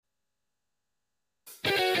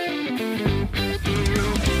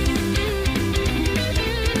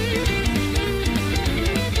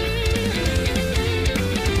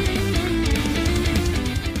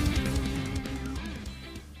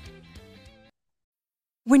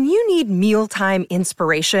When you need mealtime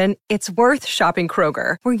inspiration, it's worth shopping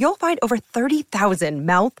Kroger, where you'll find over 30,000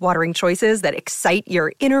 mouth-watering choices that excite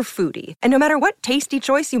your inner foodie. And no matter what tasty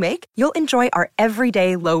choice you make, you'll enjoy our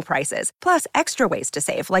everyday low prices, plus extra ways to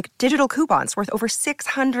save, like digital coupons worth over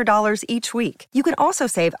 $600 each week. You can also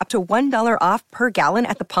save up to $1 off per gallon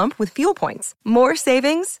at the pump with fuel points. More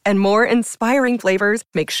savings and more inspiring flavors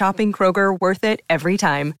make shopping Kroger worth it every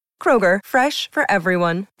time. Kroger, fresh for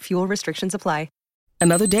everyone. Fuel restrictions apply.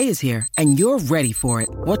 Another day is here, and you're ready for it.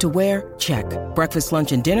 What to wear? Check. Breakfast,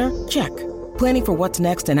 lunch, and dinner? Check. Planning for what's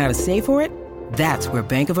next and how to save for it? That's where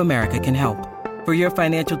Bank of America can help. For your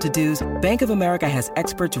financial to-dos, Bank of America has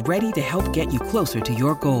experts ready to help get you closer to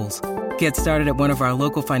your goals. Get started at one of our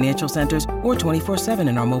local financial centers or 24/7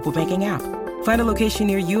 in our mobile banking app. Find a location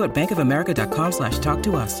near you at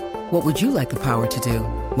bankofamerica.com/talktous. What would you like the power to do?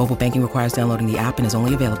 Mobile banking requires downloading the app and is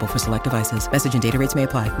only available for select devices. Message and data rates may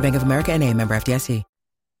apply. Bank of America NA, member FDIC.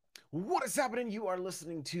 What is happening? You are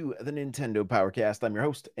listening to the Nintendo Powercast. I'm your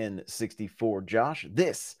host, N64 Josh.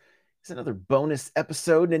 This is another bonus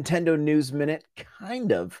episode, Nintendo News Minute,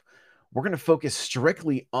 kind of. We're going to focus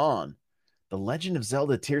strictly on The Legend of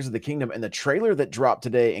Zelda Tears of the Kingdom and the trailer that dropped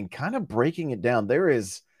today and kind of breaking it down. There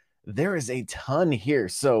is a ton here.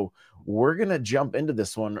 So we're going to jump into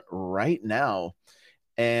this one right now.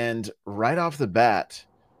 And right off the bat,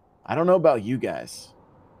 I don't know about you guys,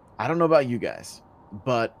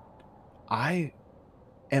 but I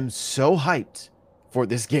am so hyped for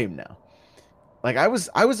this game now. Like I was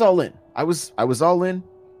all in. I was all in,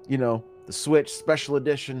 the Switch special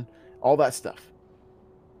edition, all that stuff.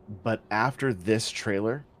 But after this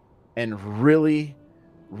trailer and really,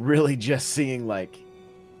 really just seeing like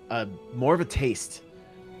more of a taste,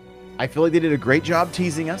 I feel like they did a great job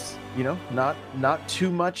teasing us, not too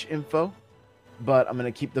much info, but I'm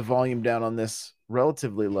going to keep the volume down on this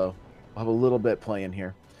relatively low. I'll have a little bit playing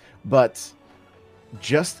here. But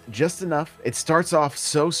just enough. It starts off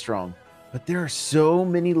so strong, but there are so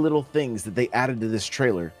many little things that they added to this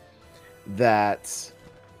trailer that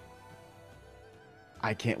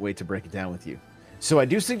I can't wait to break it down with you. So I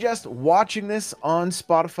do suggest watching this on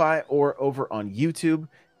Spotify or over on YouTube.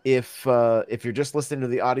 If you're just listening to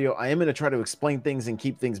the audio, I am going to try to explain things and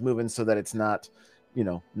keep things moving so that it's not,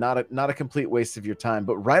 not a complete waste of your time.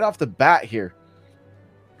 But right off the bat here,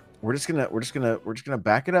 we're just gonna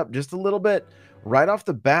back it up just a little bit. Right off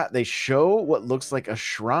the bat, they show what looks like a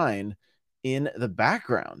shrine in the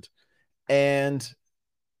background, and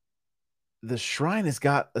the shrine has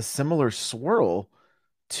got a similar swirl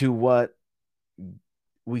to what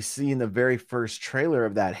we see in the very first trailer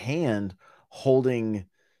of that hand holding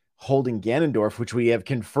Ganondorf, which we have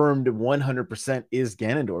confirmed 100% is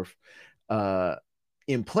Ganondorf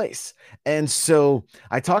in place. And so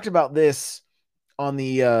I talked about this on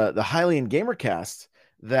the Hylian Gamercast,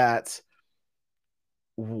 that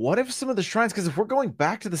what if some of the shrines, because if we're going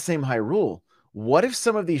back to the same Hyrule, what if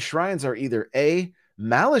some of these shrines are either A,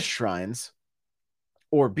 Malice shrines,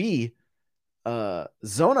 or B,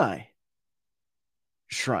 Zonai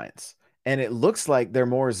shrines? And it looks like they're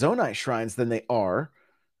more Zonai shrines than they are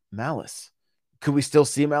Malice. Could we still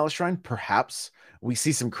see a Malice shrine? Perhaps. We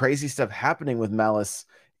see some crazy stuff happening with Malice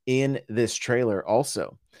in this trailer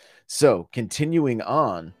also. So continuing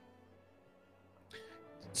on,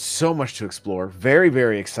 so much to explore. Very,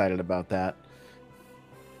 very excited about that.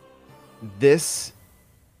 This,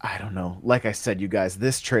 I don't know. Like I said, you guys,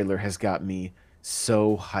 this trailer has got me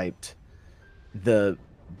so hyped. The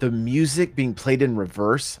music being played in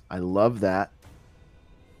reverse, I love that.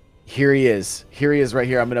 Here he is right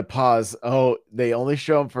here. I'm going to pause. Oh, they only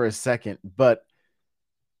show him for a second, but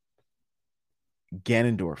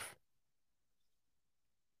Ganondorf.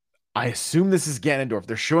 I assume this is Ganondorf.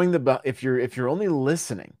 They're showing if you're only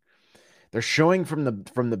listening, they're showing from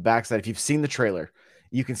the backside. If you've seen the trailer,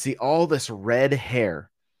 you can see all this red hair,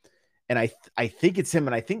 and I think it's him.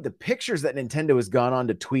 And I think the pictures that Nintendo has gone on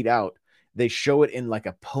to tweet out, they show it in like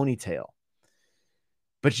a ponytail,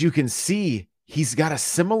 but you can see he's got a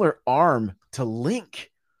similar arm to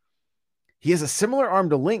Link. He has a similar arm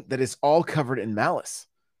to Link that is all covered in Malice,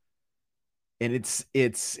 and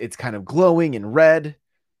it's kind of glowing in red.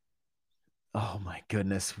 Oh my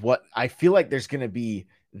goodness. What I feel like there's going to be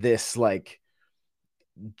this like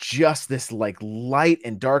light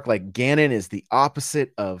and dark, like Ganon is the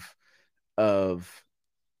opposite of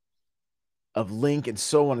Link and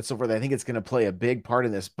so on and so forth. I think it's going to play a big part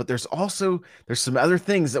in this, but there's some other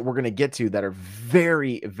things that we're going to get to that are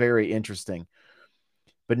very, very interesting.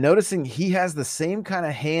 But noticing he has the same kind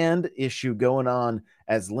of hand issue going on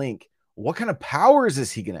as Link. What kind of powers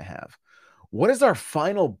is he going to have? What is our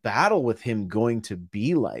final battle with him going to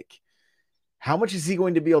be like? How much is he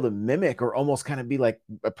going to be able to mimic or almost kind of be like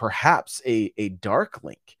perhaps a Dark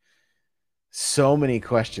Link? So many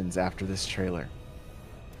questions after this trailer.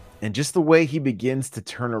 And just the way he begins to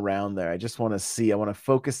turn around there, I just want to see. I want to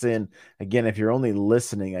focus in. Again, if you're only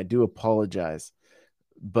listening, I do apologize.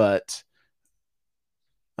 But,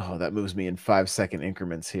 oh, that moves me in 5-second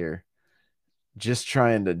increments here. Just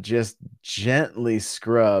trying to just gently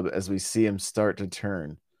scrub as we see him start to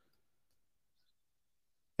turn.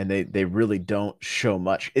 And they really don't show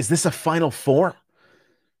much. Is this a final form,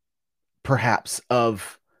 perhaps,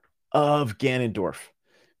 of Ganondorf?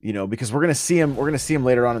 You know, because we're gonna see him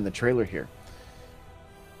later on in the trailer here.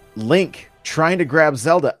 Link trying to grab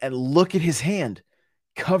Zelda, and look at his hand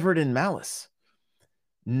covered in malice.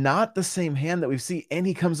 Not the same hand that we've seen, and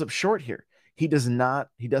he comes up short here. He doesn't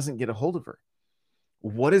get a hold of her.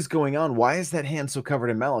 What is going on? Why is that hand so covered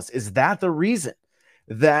in malice? Is that the reason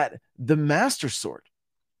that the Master Sword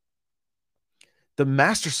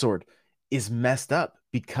is messed up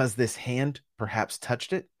because this hand perhaps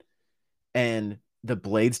touched it and the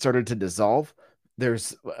blade started to dissolve?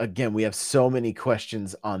 We have so many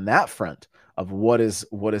questions on that front of what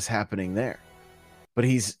is happening there. But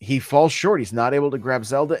he falls short. He's not able to grab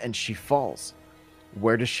Zelda, and she falls.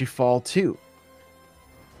 Where does she fall to?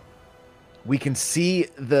 We can see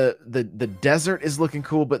the desert is looking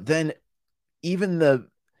cool, but then even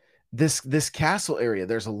this castle area,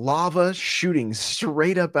 there's lava shooting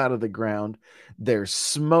straight up out of the ground. There's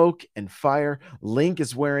smoke and fire. Link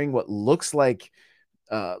is wearing what looks like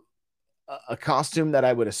a costume that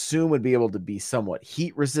I would assume would be able to be somewhat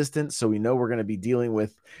heat resistant. So we know we're going to be dealing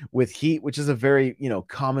with heat, which is a very,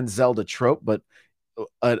 common Zelda trope, but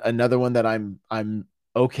another one that I'm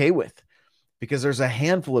okay with, because there's a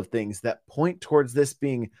handful of things that point towards this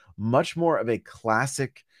being much more of a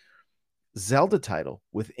classic Zelda title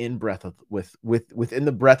within within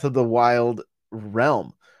the Breath of the Wild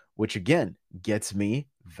realm, which again gets me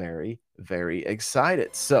very, very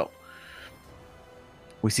excited. So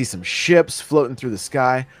we see some ships floating through the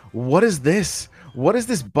sky. What is this? What is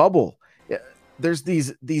this bubble? There's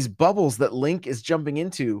these bubbles that Link is jumping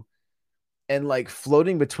into and like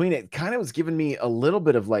floating between it. Kind of was giving me a little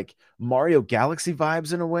bit of like Mario Galaxy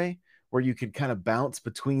vibes in a way, where you could kind of bounce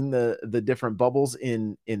between the different bubbles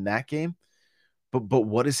in that game. But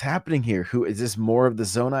what is happening here? Who is this? More of the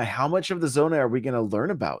Zonai? How much of the Zonai are we going to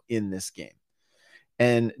learn about in this game?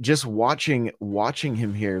 And just watching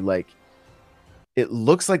him here, like, it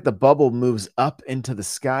looks like the bubble moves up into the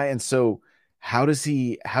sky. And so how does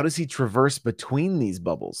he traverse between these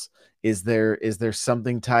bubbles? Is there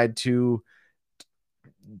something tied to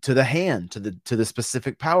the hand, to the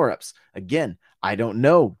specific power-ups? Again, I don't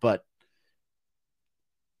know, but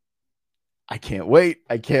I can't wait.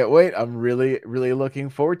 I'm really, really looking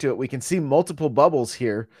forward to it. We can see multiple bubbles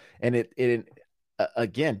here, and it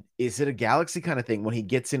again, is it a galaxy kind of thing? When he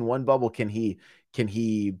gets in one bubble, can he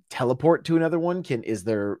teleport to another one? Is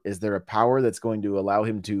there a power that's going to allow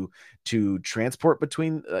him to transport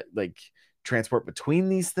between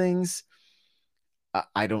these things?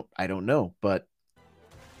 I don't know, but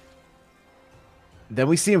then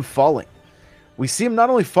we see him falling. We see him not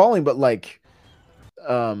only falling, but like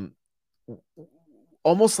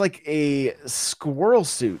almost like a squirrel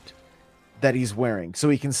suit that he's wearing, so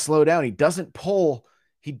he can slow down. He doesn't pull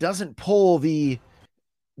the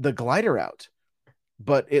glider out,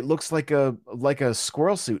 but it looks like a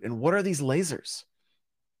squirrel suit. And what are these lasers?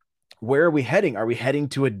 Where are we heading? Are we heading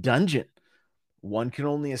to a dungeon? One can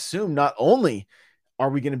only assume. Not only are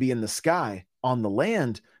we going to be in the sky on the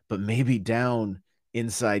land, but maybe down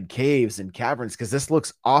inside caves and caverns, because this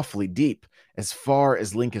looks awfully deep as far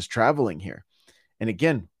as Link is traveling here. And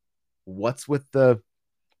again, what's with the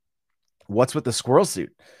squirrel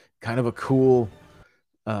suit? Kind of a cool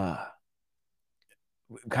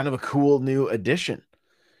new addition.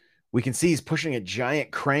 We can see he's pushing a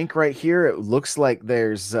giant crank right here. It looks like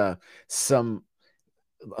there's some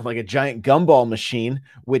like a giant gumball machine,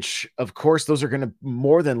 which of course those are going to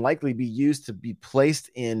more than likely be used to be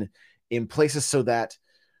placed in places so that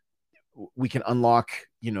we can unlock,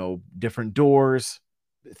 different doors,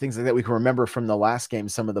 things like that. We can remember from the last game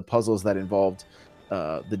some of the puzzles that involved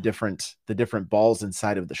the different balls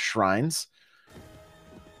inside of the shrines.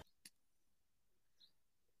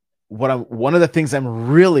 One of the things I'm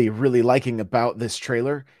really, really liking about this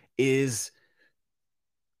trailer is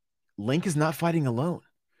Link is not fighting alone.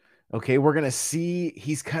 Okay, we're going to see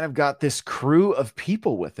he's kind of got this crew of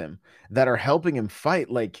people with him that are helping him fight.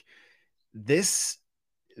 Like, this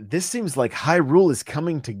seems like Hyrule is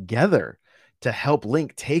coming together to help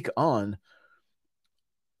Link take on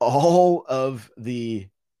all of the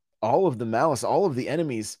malice, all of the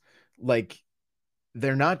enemies. Like,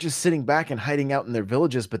 they're not just sitting back and hiding out in their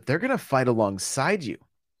villages, but they're going to fight alongside you.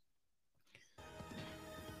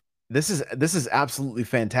 This is absolutely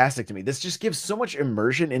fantastic to me. This just gives so much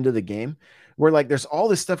immersion into the game where like there's all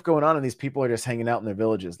this stuff going on and these people are just hanging out in their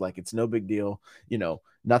villages like it's no big deal,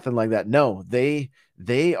 nothing like that. No,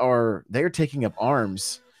 they're taking up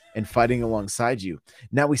arms and fighting alongside you.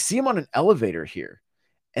 Now we see them on an elevator here.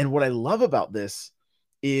 And what I love about this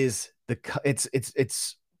is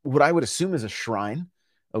it's what I would assume is a shrine,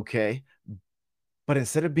 okay? But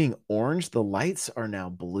instead of being orange, the lights are now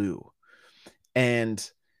blue. And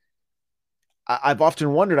I've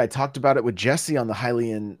often wondered. I talked about it with Jesse on the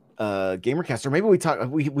Hylian Gamercast, or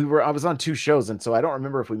maybe I was on two shows, and so I don't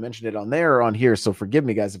remember if we mentioned it on there or on here. So forgive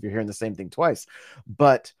me, guys, if you're hearing the same thing twice.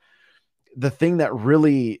 But the thing that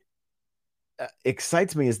really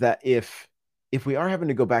excites me is that if we are having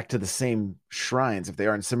to go back to the same shrines, if they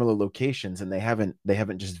are in similar locations and they haven't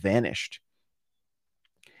just vanished,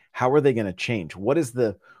 how are they going to change? What is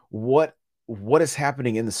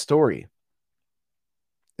happening in the story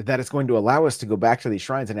that it's going to allow us to go back to these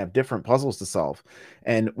shrines and have different puzzles to solve?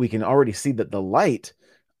 And we can already see that the light,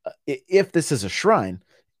 if this is a shrine,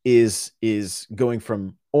 is going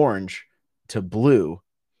from orange to blue,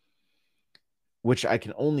 which I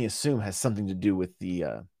can only assume has something to do with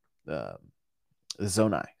the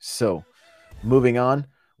Zonai. So moving on,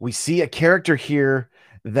 we see a character here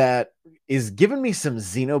that is giving me some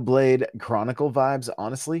Xenoblade Chronicle vibes,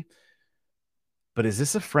 honestly. But is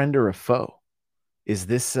this a friend or a foe? Is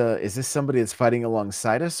this somebody that's fighting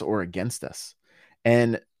alongside us or against us?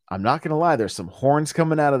 And I'm not gonna lie, there's some horns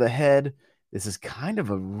coming out of the head. This is kind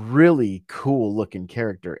of a really cool looking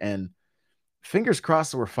character, and fingers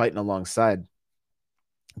crossed that we're fighting alongside.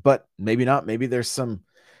 But maybe not. Maybe there's something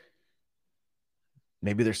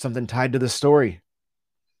tied to the story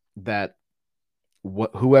that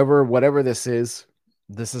whatever this is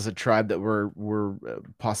a tribe that we're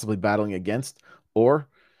possibly battling against, or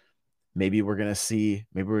maybe we're gonna see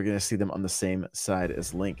them on the same side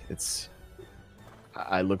as Link.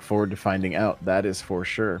 I look forward to finding out. That is for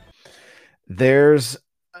sure.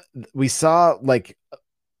 We saw, like,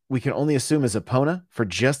 we can only assume is Epona for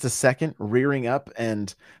just a second, rearing up,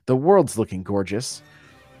 and the world's looking gorgeous.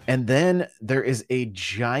 And then there is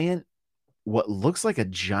what looks like a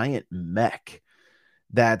giant mech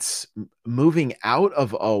that's moving out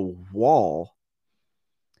of a wall.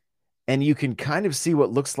 And you can kind of see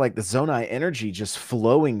what looks like the Zonai energy just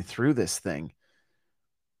flowing through this thing.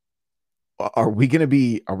 Are we going to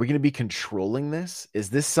be controlling this? Is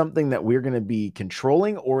this something that we're going to be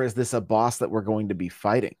controlling, or is this a boss that we're going to be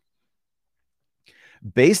fighting?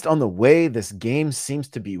 Based on the way this game seems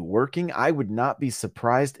to be working, I would not be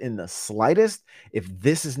surprised in the slightest if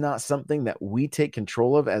this is not something that we take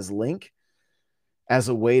control of as Link, as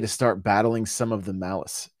a way to start battling some of the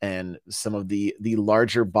malice and some of the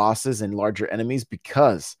larger bosses and larger enemies,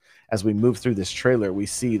 because as we move through this trailer, we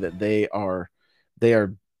see that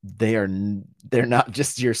they're not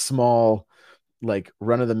just your small, like,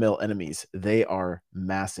 run-of-the-mill enemies. They are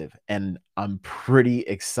massive, and I'm pretty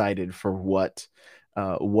excited for what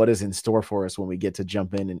is in store for us when we get to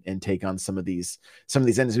jump in and take on some of these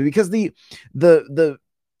enemies, because the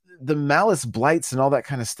malice blights and all that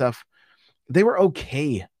kind of stuff, they were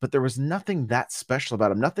okay, but there was nothing that special about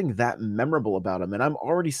them, nothing that memorable about them. And I'm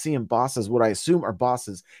already seeing bosses, what I assume are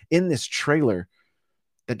bosses, in this trailer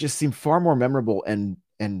that just seem far more memorable and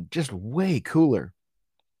just way cooler.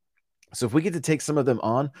 So if we get to take some of them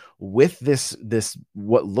on with this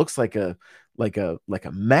what looks like a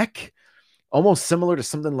mech, almost similar to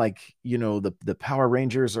something like, the Power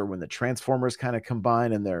Rangers, or when the Transformers kind of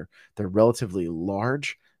combine and they're relatively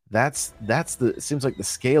large. It seems like the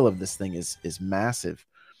scale of this thing is massive.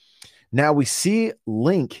 Now we see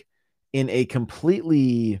Link in a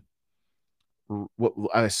completely, what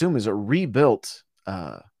I assume is a rebuilt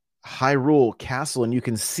Hyrule castle, and you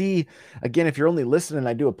can see, again, if you're only listening,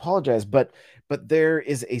 I do apologize, but there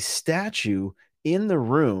is a statue in the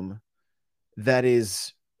room that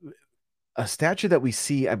is a statue that we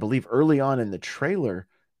see, I believe, early on in the trailer,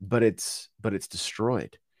 but it's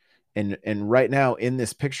destroyed. And right now in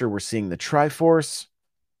this picture, we're seeing the Triforce.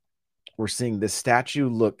 We're seeing this statue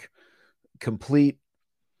look complete.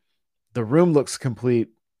 The room looks complete,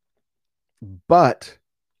 but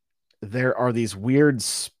there are these weird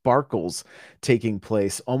sparkles taking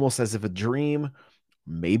place, almost as if a dream,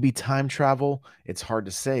 maybe time travel. It's hard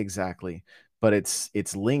to say exactly, but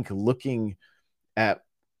it's Link looking at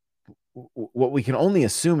what we can only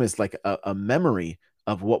assume is like a memory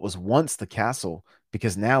of what was once the castle,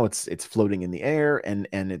 because now it's floating in the air, and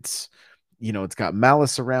it's it's got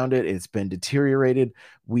malice around it. It's been deteriorated.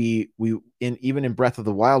 Even in Breath of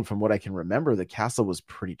the Wild, from what I can remember, the castle was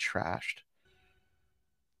pretty trashed.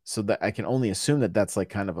 So that I can only assume that that's like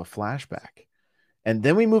kind of a flashback. And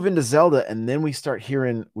then we move into Zelda, and then we start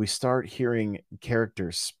hearing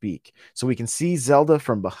characters speak. So we can see Zelda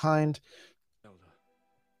from behind. Zelda,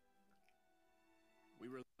 we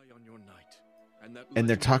rely on your knight, And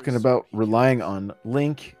they're talking about relying on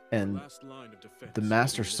Link and the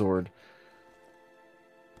Master Sword.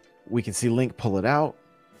 We can see Link pull it out.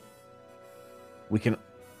 We can.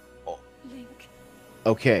 Link.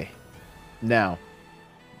 Okay. Now,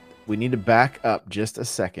 we need to back up just a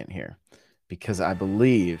second here, because I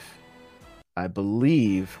believe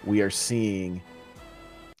we are seeing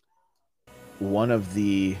one of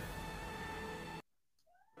the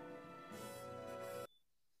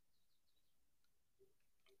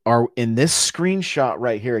are in this screenshot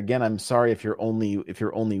right here. Again, I'm sorry if you're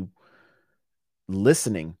only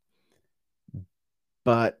listening,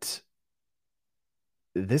 but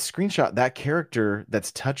this screenshot, that character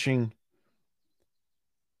that's touching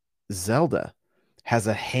Zelda has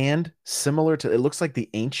a hand similar to, it looks like the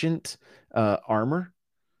ancient armor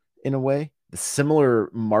in a way, the similar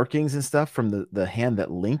markings and stuff from the hand that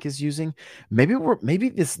Link is using. Maybe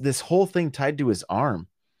this whole thing tied to his arm.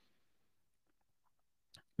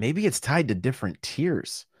 Maybe it's tied to different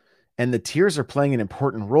tiers, and the tiers are playing an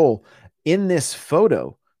important role in this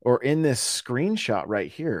photo or in this screenshot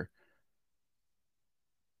right here.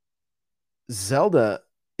 Zelda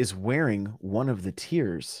is wearing one of the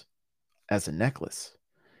tiers as a necklace.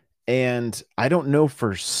 And I don't know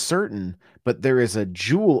for certain, but there is a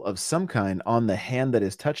jewel of some kind on the hand that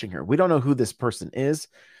is touching her. We don't know who this person is.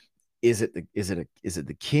 Is it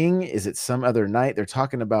the king? Is it some other knight? They're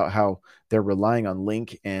talking about how they're relying on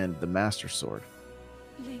Link and the Master Sword.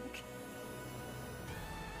 Link.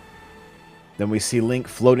 Then we see Link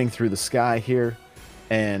floating through the sky here,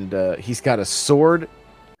 and he's got a sword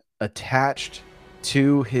attached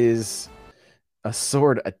to his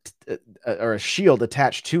or a shield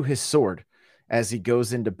attached to his sword as he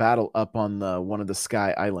goes into battle up on one of the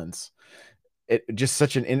sky islands. It just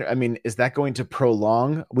such an I mean, is that going to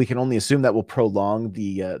prolong? We can only assume that will prolong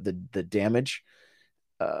the damage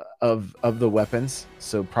of the weapons.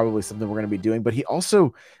 So probably something we're going to be doing. But he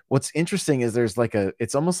also, what's interesting is there's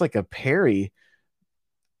it's almost like a parry,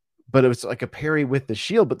 but it's like a parry with the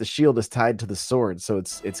shield, but the shield is tied to the sword. So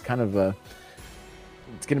it's kind of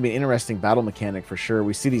it's going to be an interesting battle mechanic for sure.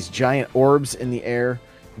 We see these giant orbs in the air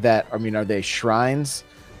that, I mean, are they shrines?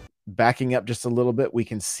 Backing up just a little bit, we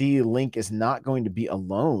can see Link is not going to be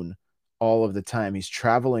alone all of the time. He's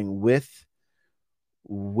traveling with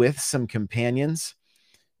some companions.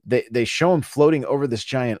 They show him floating over this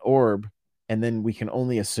giant orb, and then we can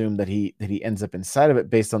only assume that he ends up inside of it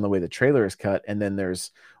based on the way the trailer is cut. And then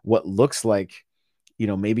there's what looks like,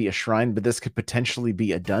 maybe a shrine, but this could potentially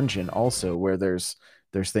be a dungeon also, where there's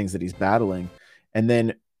things that he's battling. And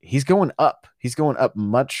then he's going up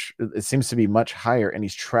much, it seems to be much higher, and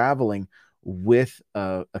he's traveling with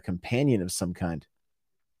a companion of some kind.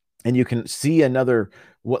 And you can see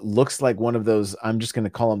what looks like one of those, I'm just going to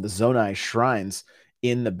call them the Zonai shrines,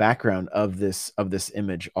 in the background of this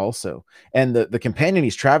image also. And the companion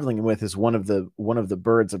he's traveling with is one of the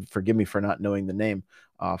birds, and forgive me for not knowing the name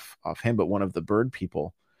off him, but one of the bird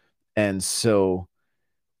people. And so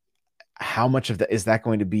how much of that is that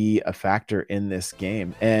going to be a factor in this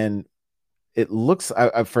game? And it looks,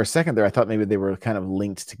 for a second there, I thought maybe they were kind of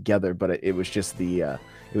linked together, but it was just the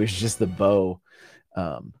bow,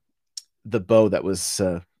 that was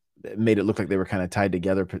made it look like they were kind of tied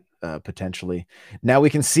together potentially. Now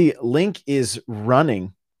we can see Link is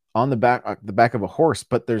running on the back of a horse,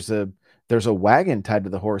 but there's a wagon tied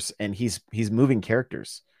to the horse, and he's moving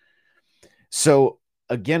characters. So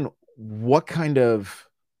again, what kind of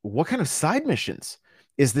side missions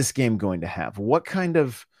is this game going to have? What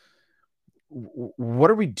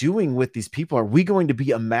are we doing with these people? Are we going to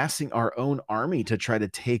be amassing our own army to try to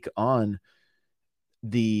take on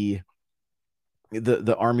the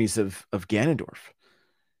armies of Ganondorf?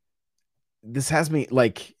 This has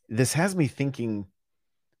me thinking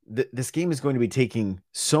that this game is going to be taking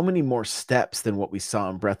so many more steps than what we saw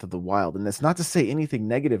in Breath of the Wild. And that's not to say anything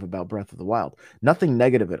negative about Breath of the Wild. Nothing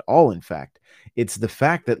negative at all, in fact. It's the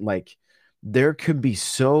fact that there could be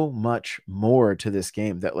so much more to this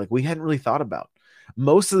game that we hadn't really thought about.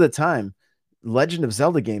 Most of the time, Legend of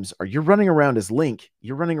Zelda games you're running around as Link,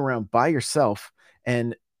 you're running around by yourself,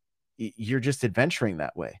 and you're just adventuring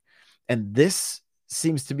that way. And this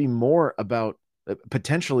seems to be more about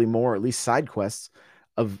potentially more, at least side quests,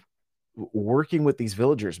 of working with these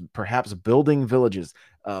villagers, perhaps building villages,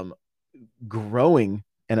 growing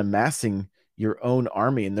and amassing your own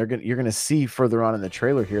army. And you're gonna see further on in the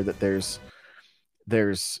trailer here that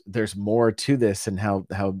there's more to this, and how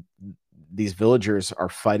these villagers are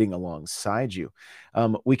fighting alongside you.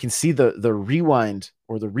 We can see the rewind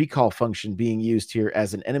or the recall function being used here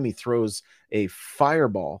as an enemy throws a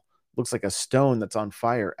fireball, looks like a stone that's on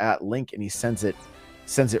fire, at Link, and he sends it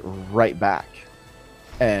right back.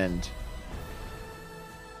 And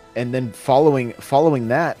then following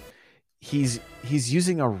that, he's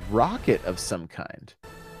using a rocket of some kind.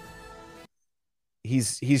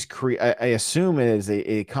 I assume it is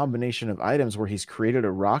a combination of items where he's created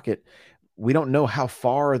a rocket. We don't know how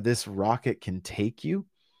far this rocket can take you,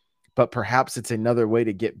 but perhaps it's another way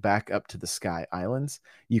to get back up to the Sky Islands.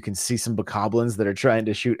 You can see some bokoblins that are trying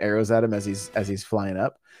to shoot arrows at him as he's flying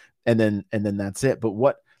up, and then that's it. But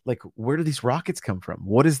where do these rockets come from?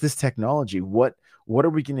 What is this technology? What are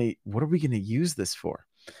we gonna use this for?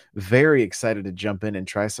 Very excited to jump in and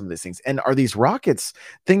try some of these things. And are these rockets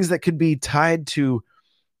things that could be tied to,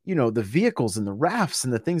 the vehicles and the rafts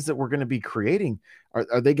and the things that we're going to be creating?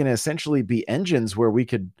 Are they going to essentially be engines where we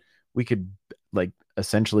could like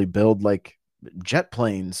essentially build like jet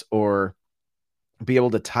planes, or be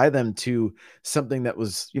able to tie them to something that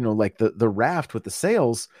was, like the raft with the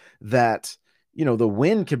sails that, the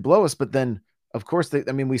wind could blow us, but then of course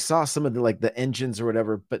we saw some of the engines or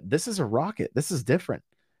whatever, but this is a rocket. This is different.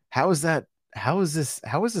 How is this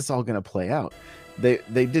all going to play out?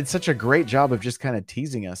 They did such a great job of just kind of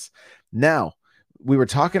teasing us. Now, we were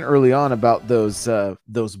talking early on about those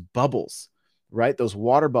bubbles, right? Those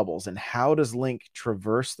water bubbles, and how does Link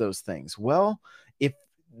traverse those things? Well, if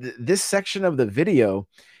this section of the video,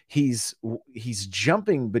 he's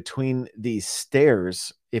jumping between these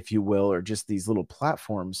stairs, if you will, or just these little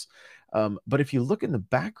platforms. But if you look in the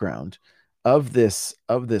background of this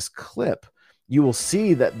clip, you will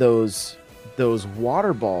see that those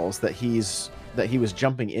water balls that he was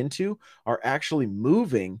jumping into are actually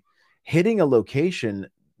moving, hitting a location.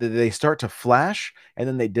 They start to flash and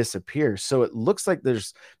then they disappear. So it looks like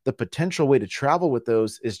there's the potential way to travel with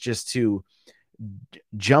those is just to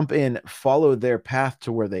jump in, follow their path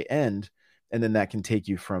to where they end, and then that can take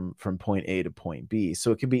you from point A to point B.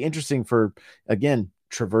 So it can be interesting for, again,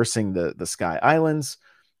 traversing the Sky Islands,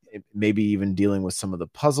 maybe even dealing with some of the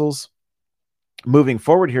puzzles. Moving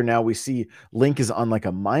forward here, now we see Link is on like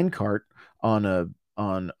a minecart on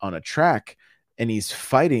a track, and he's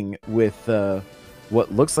fighting with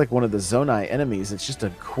what looks like one of the Zonai enemies. It's just a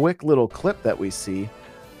quick little clip that we see,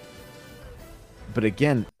 but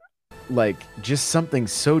again, like just something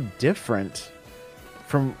so different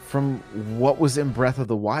from what was in Breath of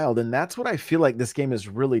the Wild. And that's what I feel like this game is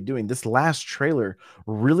really doing. This last trailer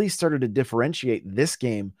really started to differentiate this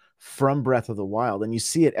game from Breath of the Wild, and you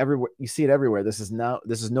see it everywhere. This is no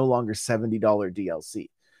longer $70 DLC,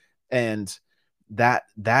 and that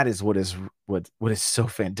is what is so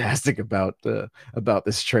fantastic about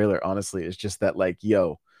this trailer. Honestly, is just that, like,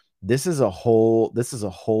 yo, this is a whole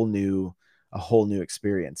new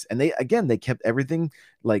experience. And they kept everything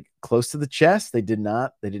like close to the chest. They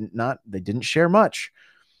didn't share much,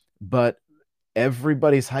 but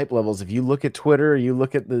everybody's hype levels, if you look at Twitter, you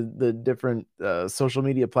look at the different social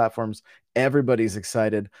media platforms, everybody's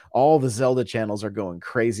excited. All the Zelda channels are going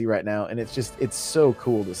crazy right now, and it's so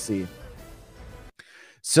cool to see.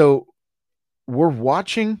 So we're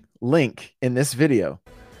watching Link in this video.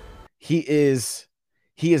 He is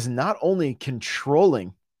not only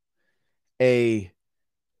controlling a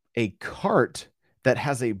cart that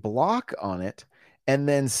has a block on it, and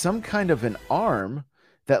then some kind of an arm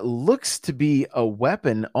that looks to be a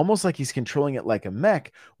weapon, almost like he's controlling it like a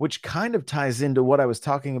mech, which kind of ties into what I was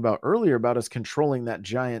talking about earlier about us controlling that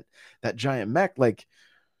giant mech. Like,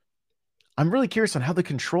 I'm really curious on how the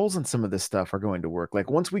controls on some of this stuff are going to work. Like,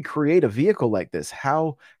 once we create a vehicle like this,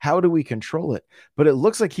 how do we control it? But it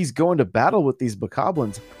looks like he's going to battle with these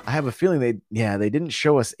bokoblins. I have a feeling they didn't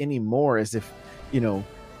show us any more, as if,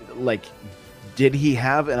 like, did he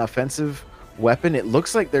have an offensive weapon? It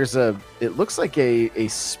looks like a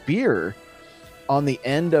spear on the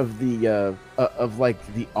end of the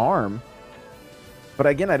like the arm, but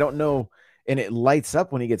again, I don't know. And it lights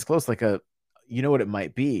up when he gets close, like what it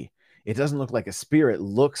might be. It doesn't look like a spear. It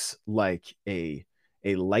looks like a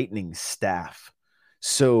lightning staff.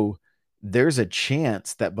 So there's a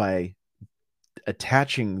chance that by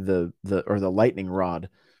attaching the lightning rod,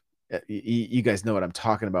 you guys know what I'm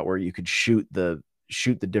talking about, where you could shoot the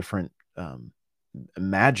different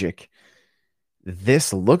magic.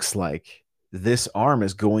 This looks like this arm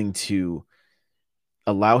is going to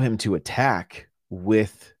allow him to attack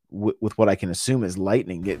with with what I can assume is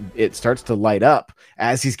lightning. It starts to light up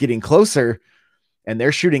as he's getting closer, and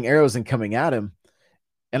they're shooting arrows and coming at him.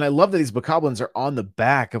 And I love that these bokoblins are on the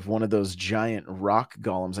back of one of those giant rock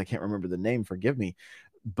golems. I can't remember the name, forgive me.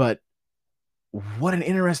 But what an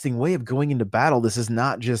interesting way of going into battle. This is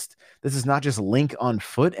not just Link on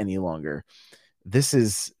foot any longer. This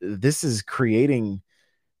is creating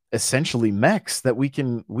essentially mechs that we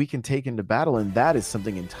can take into battle, and that is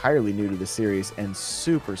something entirely new to the series and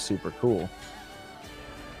super, super cool.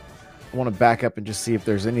 I want to back up and just see if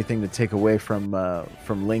there's anything to take away from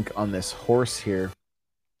Link on this horse here.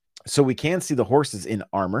 So we can see the horses in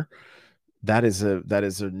armor. That is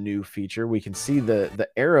a new feature. We can see the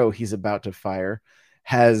arrow he's about to fire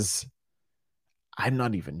has, I'm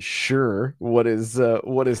not even sure what is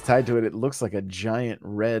tied to it. It looks like a giant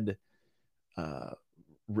red.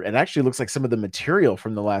 It actually looks like some of the material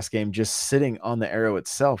from the last game just sitting on the arrow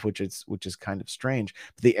itself, which is kind of strange.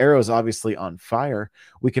 But the arrow is obviously on fire.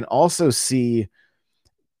 We can also see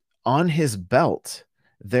on his belt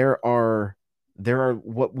there are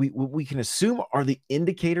what we can assume are the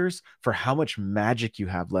indicators for how much magic you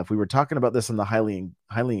have left. We were talking about this on the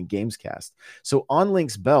Hylian Games cast. So on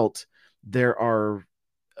Link's belt, there are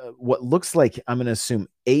what looks like, I'm going to assume,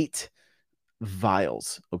 8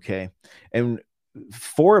 vials. Okay. And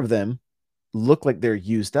 4 of them look like they're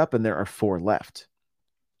used up, and there are 4 left.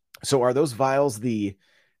 So are those vials the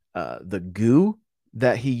goo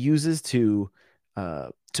that he uses to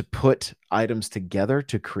put items together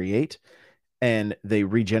to create, and they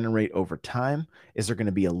regenerate over time? Is there going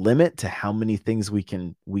to be a limit to how many things we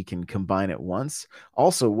can combine at once?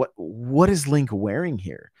 Also, what is Link wearing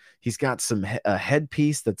here? He's got a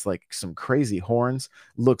headpiece that's like some crazy horns.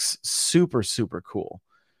 Looks super, super cool.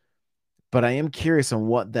 But I am curious on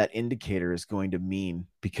what that indicator is going to mean,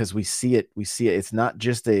 because we see it. It's not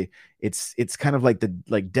just it's kind of like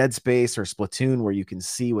Dead Space or Splatoon, where you can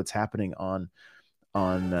see what's happening on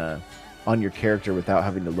your character without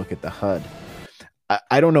having to look at the HUD.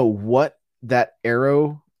 I don't know what that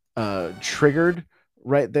arrow triggered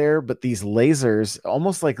right there, but these lasers,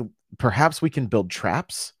 almost like perhaps we can build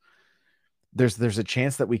traps. There's a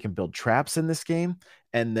chance that we can build traps in this game,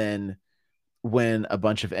 and then when a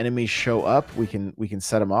bunch of enemies show up, we can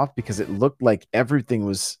set them off, because it looked like everything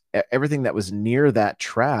that was near that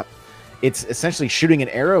trap, it's essentially shooting an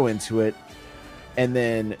arrow into it, and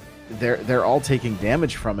then they're all taking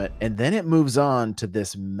damage from it, and then it moves on to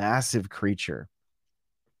this massive creature.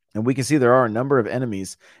 And we can see there are a number of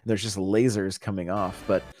enemies, and there's just lasers coming off,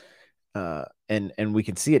 but and we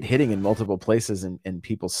can see it hitting in multiple places and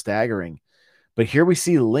people staggering. But here we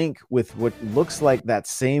see Link with what looks like that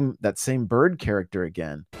same bird character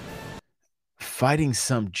again, fighting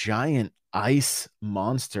some giant ice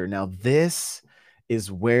monster. Now this is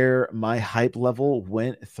where my hype level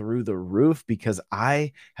went through the roof, because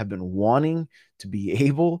I have been wanting to be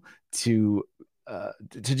able to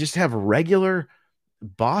just have regular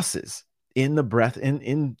bosses in Breath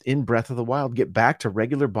of the Wild, get back to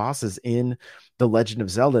regular bosses in The Legend of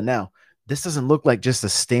Zelda. Now, this doesn't look like just a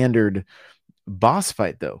standard boss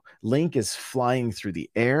fight, though. Link is flying through the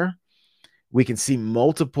air. We can see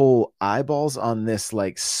multiple eyeballs on this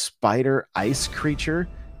like spider ice creature,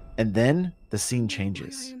 and then the scene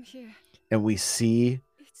changes, and we see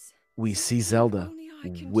Zelda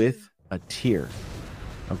with a tear.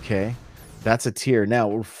 Okay, that's a tear. Now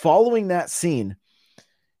we're following that scene.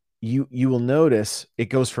 You will notice it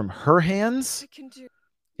goes from her hands,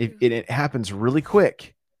 it happens really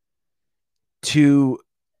quick, to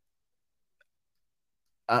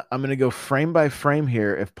I'm going to go frame by frame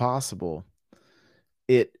here if possible.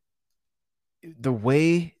 The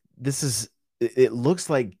way this is, it looks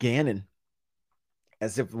like Ganon,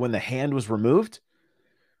 as if when the hand was removed,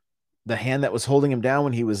 the hand that was holding him down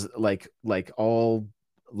when he was like all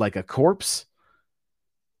like a corpse,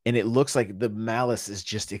 and it looks like the malice is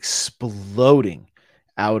just exploding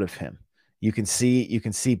out of him. You can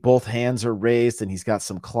see both hands are raised, and he's got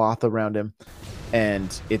some cloth around him,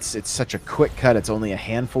 and it's such a quick cut. It's only a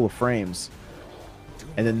handful of frames,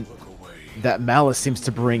 and then that malice seems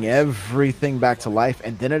to bring everything back to life,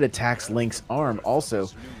 and then it attacks Link's arm also.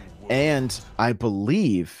 And I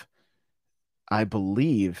believe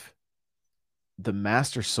the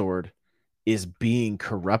Master Sword is being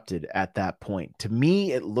corrupted at that point. To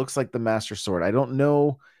me, it looks like the Master Sword. I don't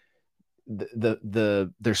know.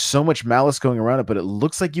 There's so much malice going around it, but it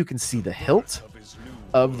looks like you can see the hilt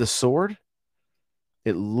of the sword.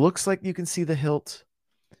 It looks like you can see the hilt,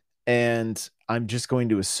 and I'm just going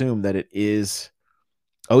to assume that it is.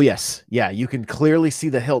 Oh yes, yeah, you can clearly see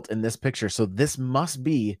the hilt in this picture. So this must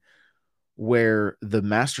be where the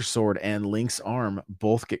Master Sword and Link's arm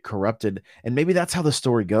both get corrupted, and maybe that's how the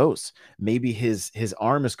story goes. Maybe his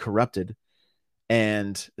arm is corrupted,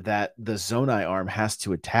 and that the Zonai arm has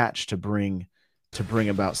to attach to bring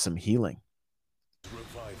about some healing.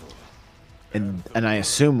 And I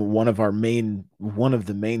assume one of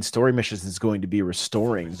the main story missions is going to be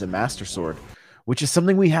restoring the Master Sword, which is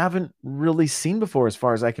something we haven't really seen before, as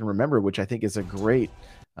far as I can remember, which I think is a great,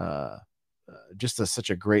 such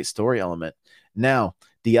a great story element. Now,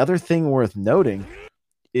 the other thing worth noting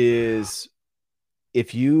is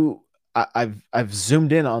I've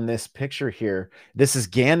zoomed in on this picture here. This is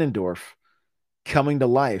Ganondorf coming to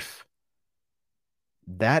life.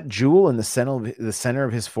 That jewel in the center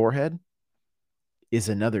of his forehead is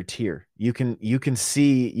another tear. You can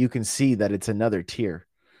see that it's another tear.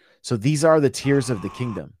 So these are the tears of the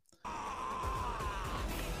kingdom.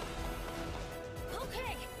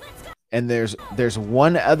 And there's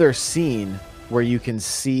one other scene where you can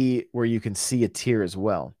see a tear as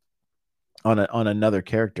well on another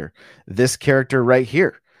character. This character right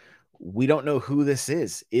here. We don't know who this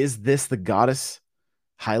is. Is this the goddess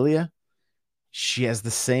Hylia? She has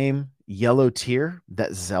the same yellow tear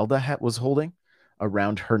that Zelda was holding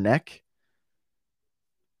around her neck.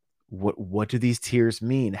 What do these tears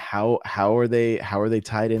mean? How are they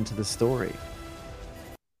tied into the story?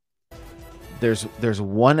 There's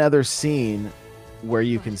one other scene where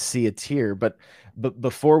you can see a tear, but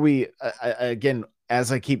before we again,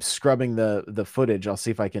 as I keep scrubbing the footage, I'll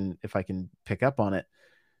see if I can pick up on it.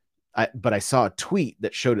 But I saw a tweet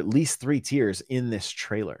that showed at least 3 tears in this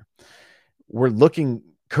trailer. We're looking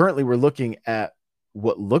at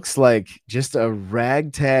what looks like just a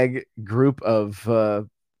ragtag group of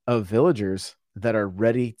villagers that are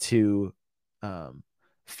ready to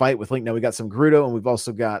fight with Link. Now we got some Gerudo, and we've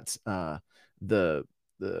also got the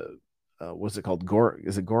what's it called?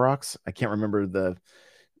 Is it Goroks? I can't remember the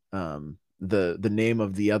name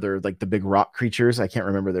of the other, like the big rock creatures. I can't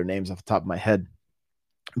remember their names off the top of my head.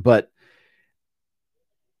 But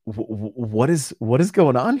what is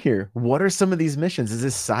going on here? What are some of these missions? Is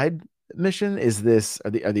this side mission?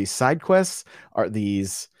 Are these side quests? Are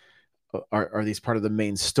these part of the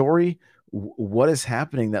main story? What is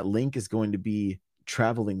happening that Link is going to be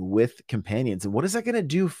traveling with companions, and what is that going to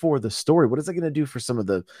do for the story? What is that going to do for some of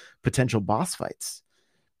the potential boss fights?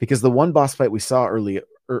 Because the one boss fight we saw earlier,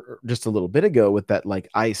 or just a little bit ago, with that like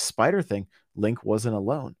ice spider thing, Link wasn't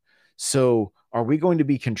alone. So are we going to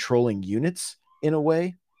be controlling units in a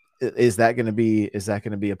way? Is that going to be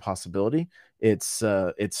a possibility? It's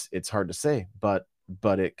hard to say, but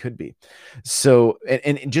it could be. So,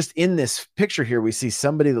 and just in this picture here, we see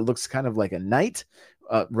somebody that looks kind of like a knight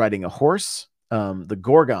riding a horse. The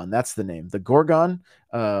Gorgon, that's the name. The Gorgon,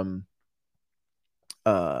 the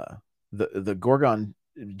Gorgon,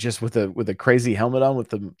 just with a crazy helmet on,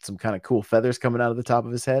 with some kind of cool feathers coming out of the top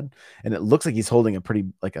of his head, and it looks like he's holding a pretty,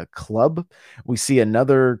 like a club. We see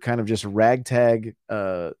another kind of just ragtag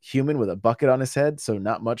human with a bucket on his head, so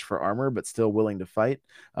not much for armor, but still willing to fight.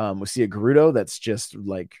 We see a Gerudo that's just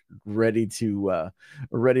like ready to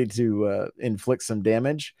inflict some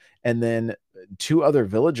damage, and then 2 other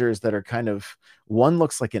villagers that are kind of, one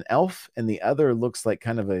looks like an elf, and the other looks like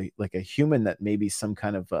kind of a human that may be some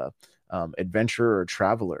kind of adventurer or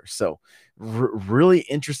traveler. So really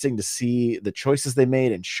interesting to see the choices they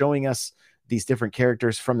made, and showing us these different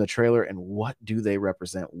characters from the trailer, and what do they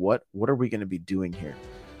represent? What are we going to be doing here?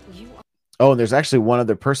 Oh, and there's actually one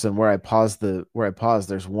other person where I paused.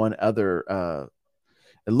 There's one other,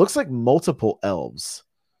 it looks like multiple elves.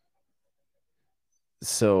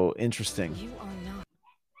 So interesting.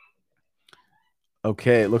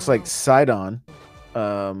 Okay, it looks like Sidon,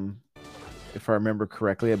 if I remember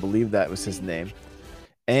correctly. I believe that was his name.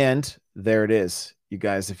 And there it is, you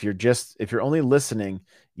guys. If you're only listening,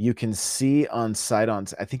 you can see on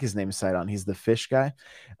Sidon's, I think his name is Sidon, he's the fish guy.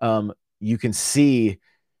 You can see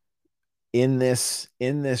in this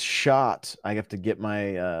shot, I have to get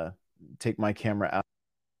my take my camera out.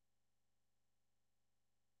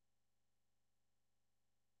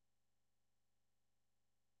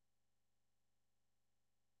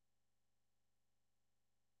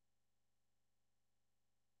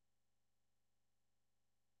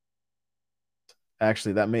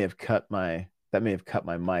 Actually, that may have cut my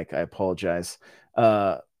mic. I apologize.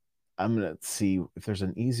 I'm gonna see if there's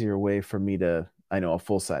an easier way for me to. I know, I'll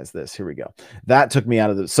full size this. Here we go. That took me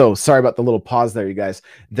out of the. So sorry about the little pause there, you guys.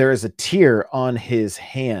 There is a tear on his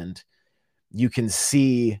hand. You can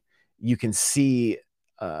see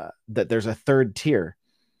that there's a third tear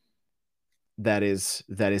that is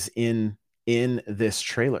in this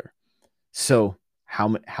trailer. So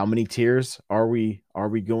how many tiers are we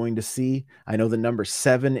going to see? I know the number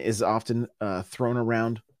 7 is often thrown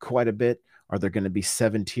around quite a bit. Are there going to be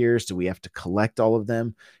 7 tiers? Do we have to collect all of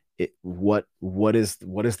them? What is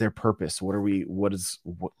their purpose?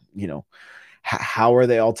 How are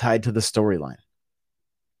they all tied to the storyline?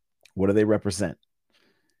 What do they represent?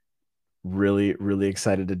 Really, really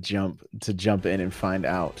excited to jump in and find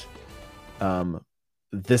out.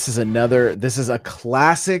 This is a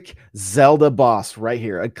classic Zelda boss right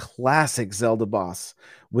here. A classic Zelda boss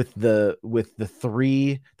with the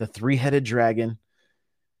three-headed dragon.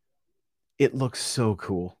 It looks so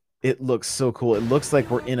cool. It looks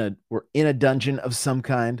like we're in a dungeon of some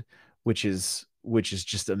kind, which is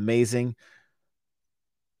just amazing.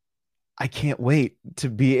 I can't wait to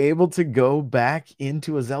be able to go back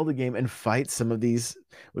into a Zelda game and fight some of these.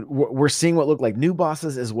 We're seeing what look like new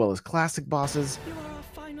bosses as well as classic bosses. You are our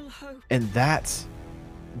final hope. And that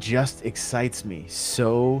just excites me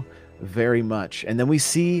so very much. And then we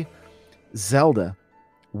see Zelda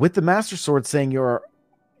with the Master Sword saying, You're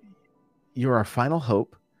our final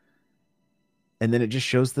hope. And then it just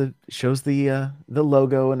shows the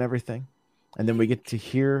logo and everything. And then we get to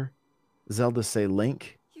hear Zelda say,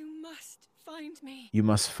 Link, you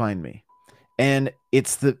must find me. And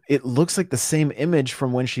it looks like the same image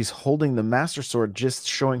from when she's holding the Master Sword, just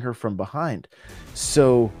showing her from behind.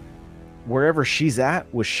 So wherever she's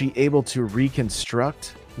at, was she able to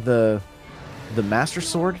reconstruct the Master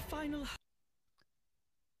Sword?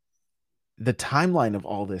 The timeline of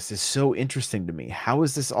all this is so interesting to me. How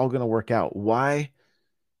is this all going to work out? Why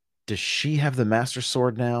does she have the Master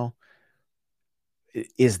Sword now?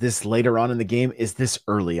 Is this later on in the game? Is this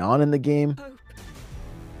early on in the game?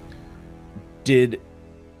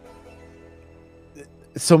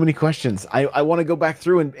 So many questions. I want to go back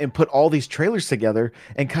through and put all these trailers together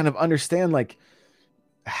and kind of understand, like,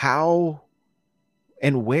 how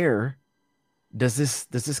and where does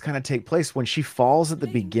this kind of take place? When she falls at the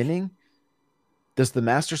beginning, does the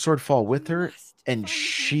Master Sword fall with her and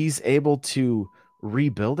she's able to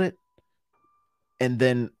rebuild it? And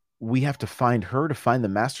then we have to find her to find the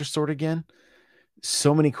Master Sword again?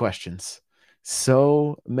 So many questions.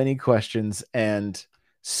 And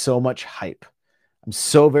so much hype. I'm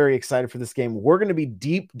so very excited for this game. We're going to be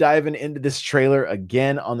deep diving into this trailer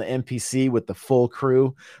again on the NPC with the full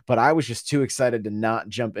crew, but I was just too excited to not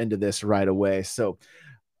jump into this right away. So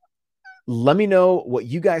let me know what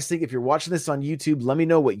you guys think. If you're watching this on YouTube, let me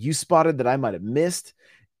know what you spotted that I might have missed.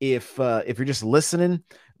 If you're just listening,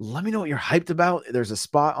 let me know what you're hyped about. There's a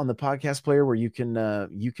spot on the podcast player where you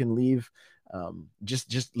can leave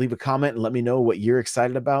just leave a comment and let me know what you're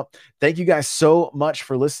excited about. Thank you guys so much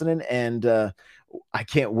for listening, and I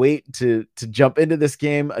can't wait to jump into this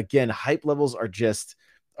game again. Hype levels are just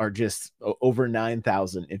over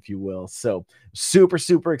 9,000, if you will. So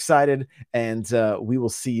super excited, and we will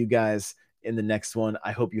see you guys in the next one.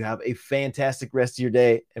 I hope you have a fantastic rest of your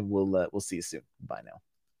day, and we'll see you soon. Bye now.